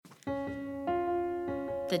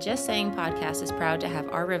The Just Saying podcast is proud to have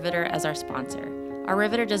Our Riveter as our sponsor. Our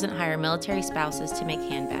Riveter doesn't hire military spouses to make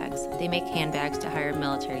handbags. They make handbags to hire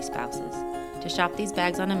military spouses. To shop these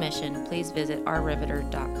bags on a mission, please visit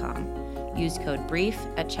ourriveter.com. Use code BRIEF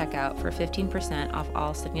at checkout for 15% off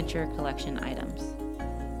all Signature Collection items.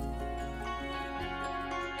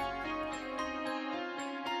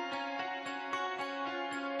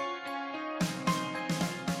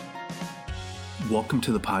 Welcome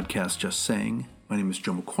to the podcast Just Saying. My name is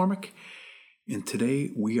Joe McCormick, and today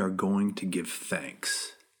we are going to give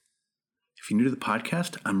thanks. If you're new to the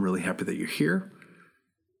podcast, I'm really happy that you're here.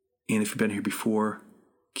 And if you've been here before,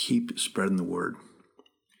 keep spreading the word.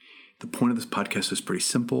 The point of this podcast is pretty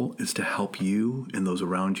simple. It's to help you and those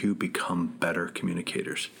around you become better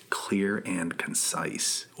communicators. Clear and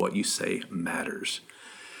concise. What you say matters.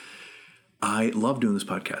 I love doing this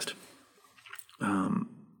podcast.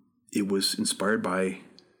 It was inspired by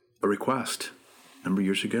a request a number of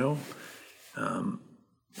years ago,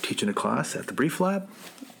 teaching a class at the Brief Lab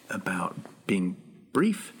about being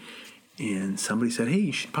brief. And somebody said, hey,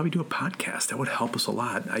 you should probably do a podcast. That would help us a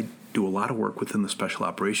lot. I do a lot of work within the special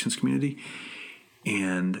operations community.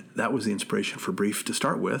 And that was the inspiration for Brief to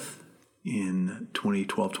start with in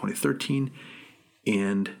 2012, 2013.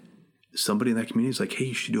 And somebody in that community is like, hey,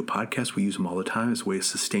 you should do a podcast. We use them all the time as a way to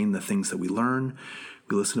sustain the things that we learn.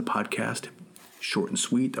 We listen to podcasts, short and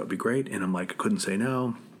sweet. That would be great. And I'm like, I couldn't say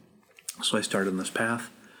no. So I started on this path.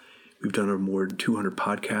 We've done more than 200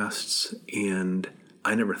 podcasts, and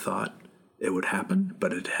I never thought it would happen,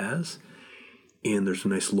 but it has. And there's a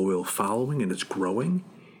nice loyal following, and it's growing.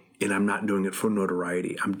 And I'm not doing it for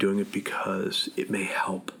notoriety. I'm doing it because it may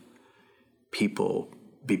help people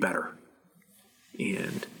be better.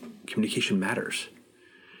 And communication matters.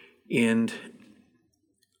 And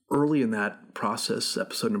early in that process,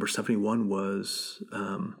 episode number 71 was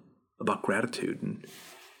about gratitude. And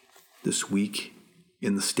this week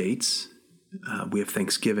in the States, we have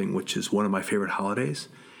Thanksgiving, which is one of my favorite holidays.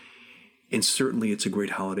 And certainly it's a great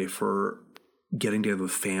holiday for getting together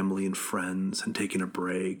with family and friends and taking a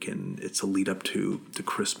break. And it's a lead up to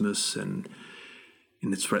Christmas, and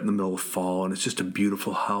it's right in the middle of fall. And it's just a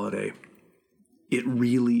beautiful holiday. It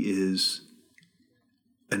really is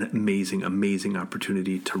an amazing, amazing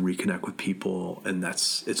opportunity to reconnect with people. And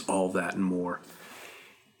it's all that and more.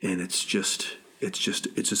 And I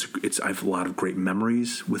have a lot of great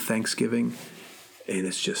memories with Thanksgiving, and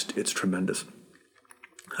it's tremendous.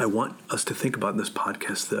 I want us to think about in this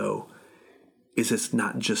podcast, though, is it's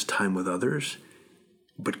not just time with others,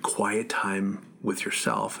 but quiet time with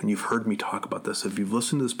yourself. And you've heard me talk about this. If you've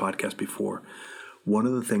listened to this podcast before, one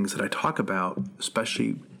of the things that I talk about,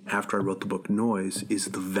 especially after I wrote the book Noise, is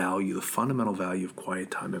the fundamental value of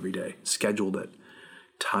quiet time every day. Scheduled it.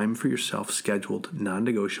 Time for yourself, scheduled,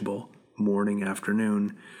 non-negotiable, morning,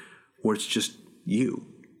 afternoon, where it's just you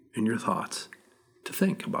and your thoughts to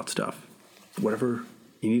think about stuff, whatever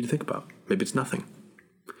you need to think about. Maybe it's nothing.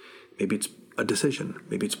 Maybe it's a decision.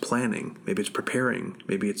 Maybe it's planning. Maybe it's preparing.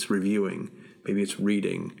 Maybe it's reviewing. Maybe it's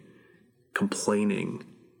reading, complaining.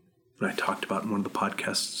 And I talked about in one of the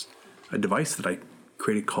podcasts a device that I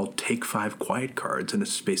created called Take 5 Quiet Cards. And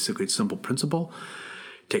it's basically a simple principle.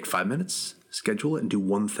 Take 5 minutes, schedule it, and do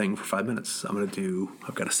one thing for 5 minutes.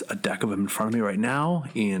 I've got a deck of them in front of me right now.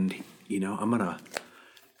 And, I'm going to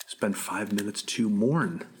spend 5 minutes to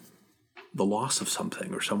mourn the loss of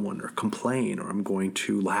something or someone, or complain, or I'm going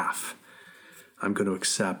to laugh. I'm going to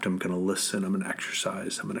accept. I'm going to listen. I'm going to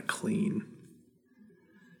exercise. I'm going to clean.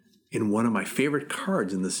 And one of my favorite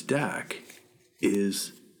cards in this deck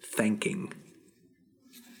is thanking.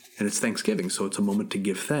 And it's Thanksgiving, so it's a moment to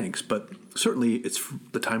give thanks. But certainly it's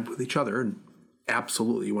the time with each other. And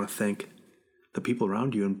absolutely you want to thank the people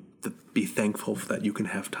around you and be thankful that you can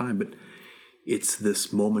have time. But it's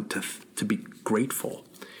this moment to be grateful.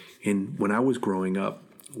 And when I was growing up,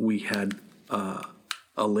 we had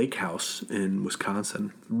a lake house in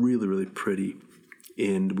Wisconsin, really, really pretty.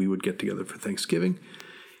 And we would get together for Thanksgiving.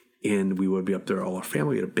 And we would be up there, all our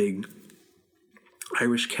family. We had a big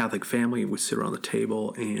Irish Catholic family. We'd sit around the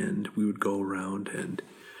table and we would go around, and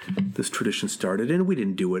this tradition started. And we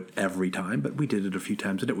didn't do it every time, but we did it a few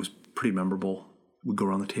times, and it was pretty memorable. We'd go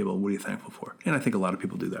around the table, what are you thankful for? And I think a lot of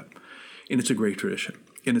people do that. And it's a great tradition.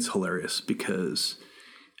 And it's hilarious because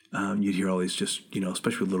you'd hear all these just,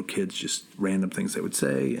 especially with little kids, just random things they would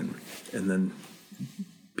say. And then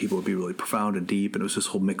people would be really profound and deep. And it was this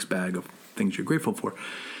whole mixed bag of things you're grateful for.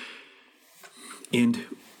 And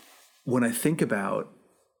when I think about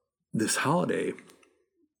this holiday,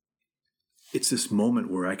 it's this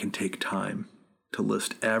moment where I can take time to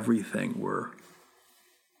list everything we're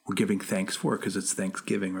we're giving thanks for, because it's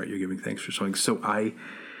Thanksgiving, right? You're giving thanks for something. So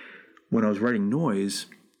when I was writing noise,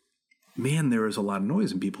 man, there is a lot of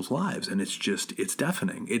noise in people's lives, and it's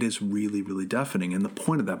deafening. It is really, really deafening. And the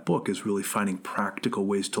point of that book is really finding practical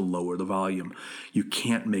ways to lower the volume. You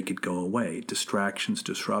can't make it go away. Distractions,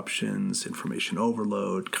 disruptions, information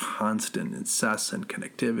overload, constant, incessant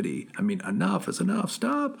connectivity. I mean, enough is enough.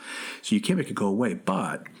 Stop. So you can't make it go away.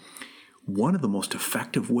 But one of the most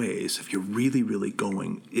effective ways, if you're really, really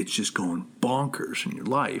it's just going bonkers in your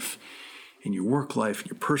life, in your work life, in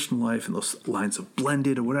your personal life, and those lines have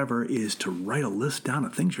blended or whatever, is to write a list down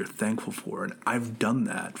of things you're thankful for. And I've done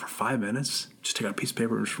that for 5 minutes. Just take out a piece of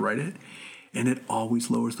paper and just write it. And it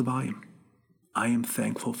always lowers the volume. I am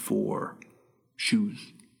thankful for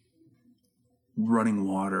shoes, running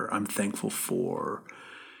water. I'm thankful for,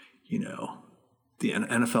 the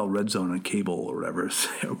NFL Red Zone on cable or whatever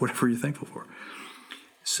you're thankful for.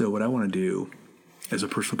 So what I want to do as a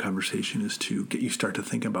personal conversation is to get you start to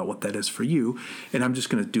think about what that is for you. And I'm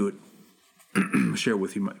just going to do it, share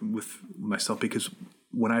with you with myself, because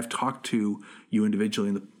when I've talked to you individually,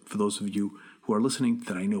 and for those of you who are listening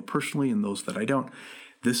that I know personally and those that I don't,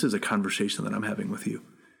 this is a conversation that I'm having with you.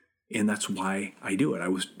 And that's why I do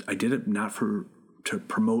it. I did it not to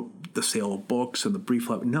promote the sale of books and the brief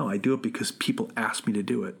life. No, I do it because people ask me to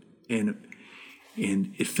do it. And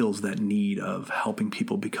it fills that need of helping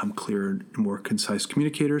people become clearer and more concise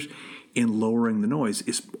communicators, and lowering the noise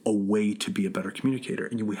is a way to be a better communicator.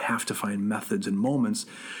 And we have to find methods and moments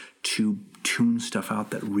to tune stuff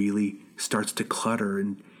out that really starts to clutter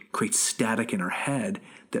and create static in our head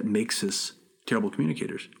that makes us terrible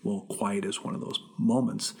communicators. Well, quiet is one of those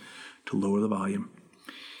moments to lower the volume.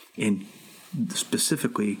 And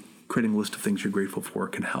specifically, creating a list of things you're grateful for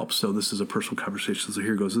can help. So this is a personal conversation. So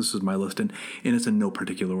here goes. This is my list, and it's in no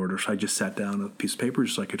particular order. So I just sat down a piece of paper,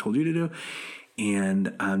 just like I told you to do,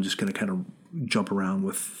 and I'm just going to kind of jump around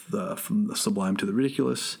from the sublime to the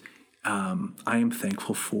ridiculous. I am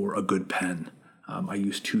thankful for a good pen. I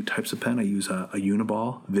use 2 types of pen. I use a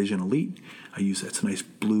Uniball Vision Elite. it's a nice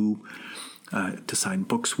blue to sign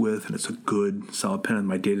books with, and it's a good solid pen. And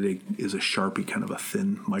my day-to-day is a Sharpie, kind of a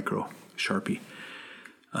thin micro Sharpie.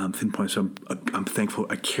 Thin point. So I'm thankful.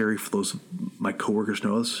 I carry, for those my coworkers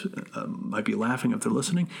know this, might be laughing if they're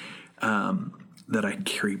listening, that I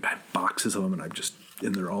carry boxes of them,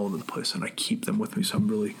 and they're all over the place, and I keep them with me. So I'm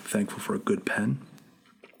really thankful for a good pen,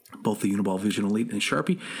 both the Uniball Vision Elite and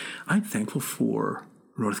Sharpie. I'm thankful for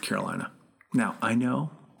North Carolina. Now, I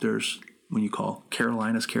know when you call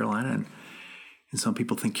Carolina's Carolina, and some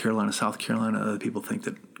people think Carolina, South Carolina. Other people think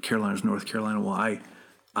that Carolina's North Carolina. Well,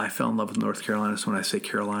 I fell in love with North Carolina, so when I say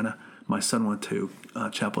Carolina, my son went to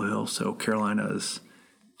Chapel Hill, so Carolina is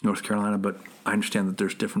North Carolina, but I understand that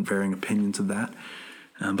there's different varying opinions of that.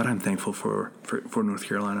 But I'm thankful for North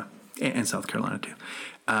Carolina and South Carolina too.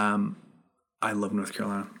 I love North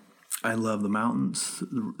Carolina. I love the mountains.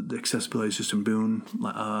 The accessibility is just in Boone.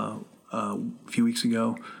 A few weeks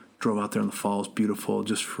ago, drove out there in the fall. It's beautiful,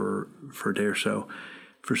 just for a day or so,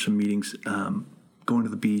 for some meetings. Going to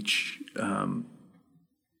the beach.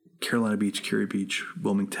 Carolina Beach, Curie Beach,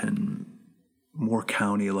 Wilmington, Moore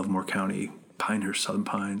County. I love Moore County. Pinehurst, Southern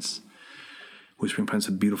Pines, Whispering Pines,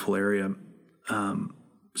 a beautiful area. So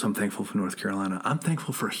I'm thankful for North Carolina. I'm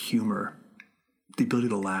thankful for humor, the ability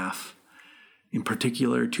to laugh. In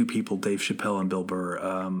particular, 2 people, Dave Chappelle and Bill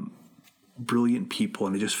Burr, brilliant people.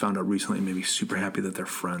 And I just found out recently, it made me super happy that they're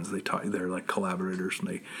friends. They're like collaborators,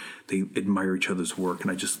 and they admire each other's work.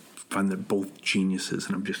 And I just find they're both geniuses,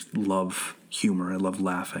 and I just love humor. I love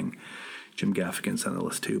laughing. Jim Gaffigan's on the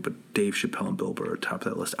list too, but Dave Chappelle and Bill Burr are top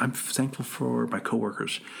of that list. I'm thankful for my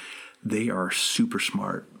coworkers. They are super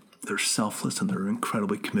smart. They're selfless, and they're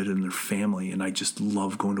incredibly committed in their family. And I just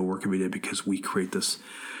love going to work every day because we create this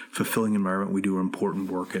fulfilling environment. We do important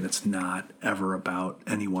work, and it's not ever about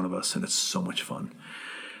any one of us, and it's so much fun.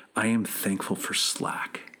 I am thankful for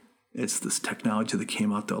Slack. It's this technology that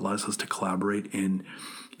came out that allows us to collaborate, and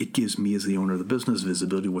it gives me, as the owner of the business,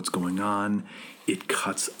 visibility of what's going on. It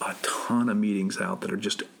cuts a ton of meetings out that are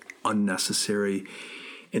just unnecessary,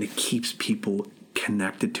 and it keeps people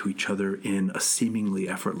connected to each other in a seemingly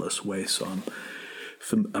effortless way. So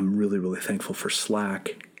I'm really, really thankful for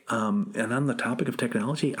Slack. And on the topic of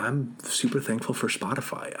technology, I'm super thankful for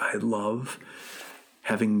Spotify. I love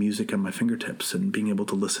having music on my fingertips and being able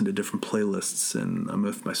to listen to different playlists. And I'm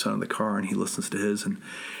with my son in the car, and he listens to his, and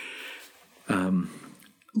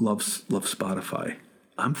loves Spotify.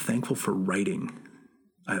 I'm thankful for writing.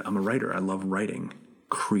 I'm a writer. I love writing,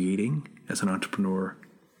 creating as an entrepreneur,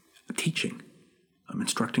 teaching. I'm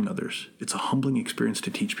instructing others. It's a humbling experience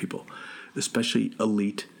to teach people, especially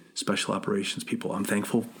elite special operations people. I'm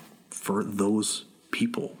thankful for those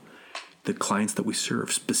people, the clients that we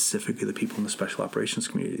serve, specifically the people in the special operations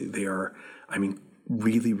community. They are,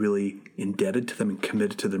 really, really indebted to them and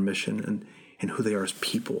committed to their mission and who they are as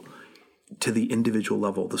people, to the individual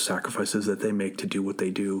level, the sacrifices that they make to do what they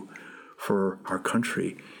do for our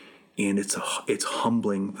country. And it's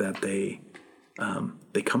humbling that they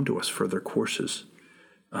come to us for their courses.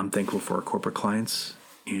 I'm thankful for our corporate clients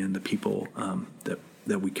and the people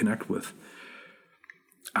that we connect with.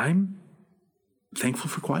 I'm thankful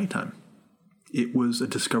for quiet time. It was a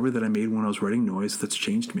discovery that I made when I was writing Noise that's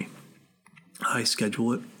changed me. I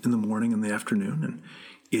schedule it in the morning and the afternoon, and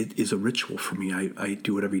it is a ritual for me. I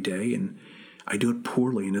do it every day, and I do it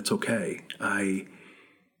poorly, and it's okay.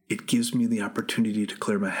 It gives me the opportunity to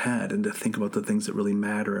clear my head and to think about the things that really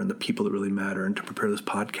matter and the people that really matter, and to prepare this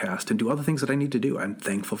podcast and do other things that I need to do. I'm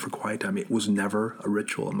thankful for quiet time. It was never a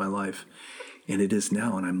ritual in my life, and it is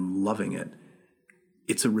now, and I'm loving it.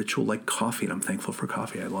 It's a ritual like coffee, and I'm thankful for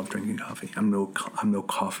coffee. I love drinking coffee. I'm no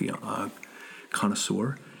coffee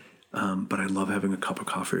connoisseur, but I love having a cup of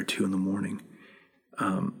coffee or two in the morning.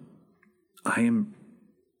 I am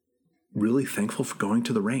really thankful for going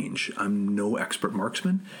to the range. I'm no expert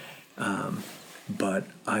marksman, but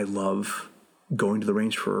I love going to the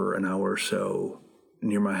range for an hour or so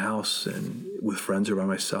near my house and with friends or by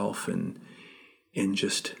myself, and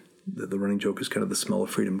just the running joke is kind of the smell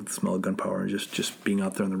of freedom, the smell of gunpowder, and just being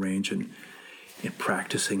out there on the range and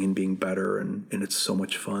practicing and being better, and it's so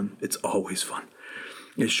much fun. It's always fun.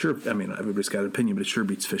 It sure, everybody's got an opinion, but it sure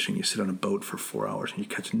beats fishing. You sit on a boat for 4 hours and you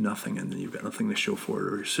catch nothing, and then you've got nothing to show for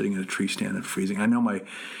it, or you're sitting in a tree stand and freezing. I know my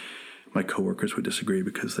coworkers would disagree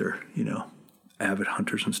because they're, avid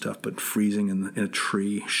hunters and stuff, but freezing in a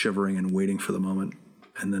tree, shivering and waiting for the moment.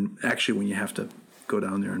 And then actually when you have to go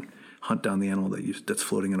down there and hunt down the animal that's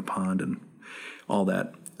floating in a pond and all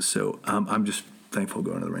that. So I'm just thankful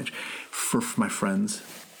going to the range. For my friends,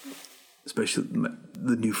 especially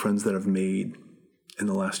the new friends that I've made in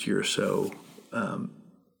the last year or so,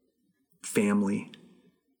 family,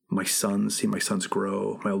 my sons, see my sons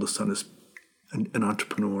grow. My oldest son is an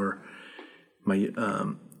entrepreneur.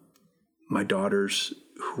 My daughters,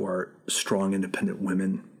 who are strong, independent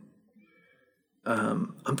women.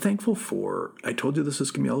 I'm thankful for, I told you this is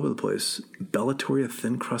going to be all over the place, Bellatoria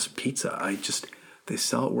thin crust pizza. They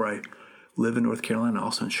sell it where I live in North Carolina,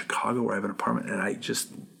 also in Chicago where I have an apartment, and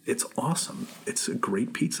it's awesome. It's a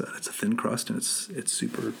great pizza. It's a thin crust, and it's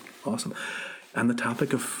super awesome. On the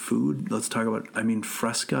topic of food, let's talk about,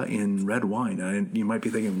 Fresca in red wine. You might be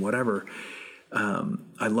thinking, whatever.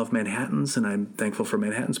 I love Manhattans, and I'm thankful for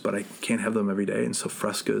Manhattans, but I can't have them every day. And so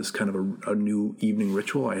Fresca is kind of a new evening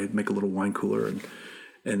ritual. I make a little wine cooler, and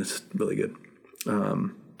it's really good.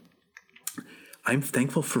 I'm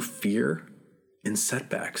thankful for fear and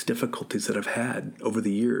setbacks, difficulties that I've had over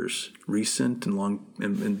the years, recent and long,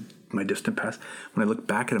 in my distant past. When I look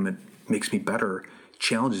back at them, it makes me better,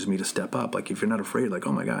 challenges me to step up. Like, if you're not afraid, like,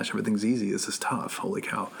 oh my gosh, everything's easy, this is tough, holy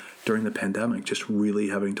cow. During the pandemic, just really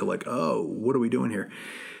having to what are we doing here?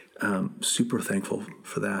 Super thankful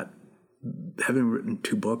for that. Having written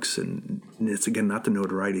 2 books, and it's, again, not the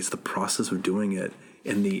notoriety, it's the process of doing it,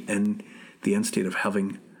 and the end state of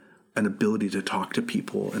having an ability to talk to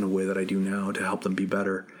people in a way that I do now to help them be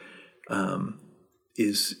better,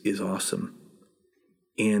 is awesome.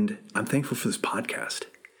 And I'm thankful for this podcast.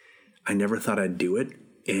 I never thought I'd do it,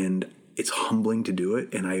 and it's humbling to do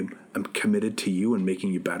it, and I'm committed to you and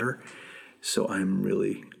making you better. So I'm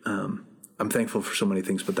really, I'm thankful for so many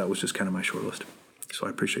things, but that was just kind of my short list. So I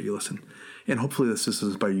appreciate you listening. And hopefully this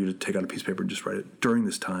inspires you to take out a piece of paper and just write it during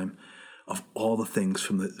this time of all the things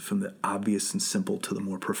from the obvious and simple to the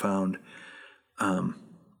more profound. But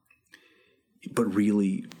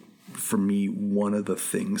really, for me, one of the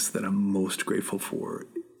things that I'm most grateful for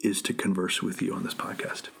is to converse with you on this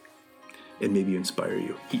podcast and maybe inspire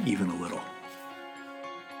you even a little.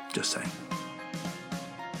 Just saying.